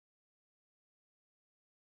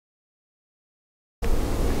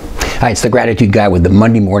Hi, it's the Gratitude Guy with the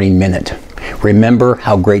Monday Morning Minute. Remember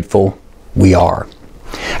how grateful we are.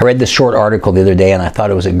 I read this short article the other day and I thought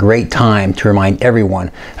it was a great time to remind everyone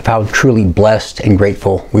of how truly blessed and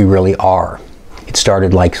grateful we really are. It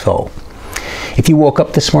started like so. If you woke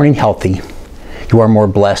up this morning healthy, you are more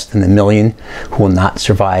blessed than the million who will not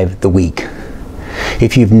survive the week.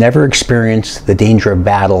 If you've never experienced the danger of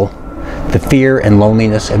battle, the fear and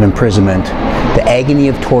loneliness of imprisonment, the agony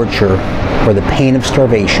of torture, or the pain of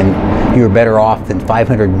starvation, you are better off than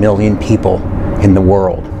 500 million people in the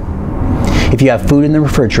world. If you have food in the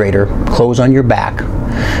refrigerator, clothes on your back,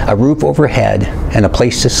 a roof overhead, and a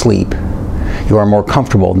place to sleep, you are more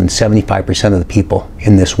comfortable than 75% of the people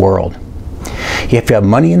in this world. If you have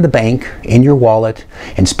money in the bank, in your wallet,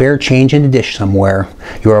 and spare change in a dish somewhere,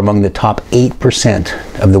 you are among the top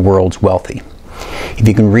 8% of the world's wealthy. If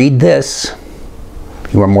you can read this,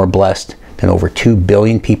 you are more blessed than over 2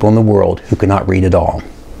 billion people in the world who cannot read at all.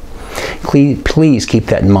 Please keep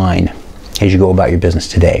that in mind as you go about your business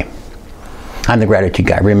today. I'm the Gratitude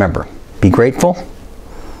Guy. Remember, be grateful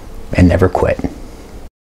and never quit.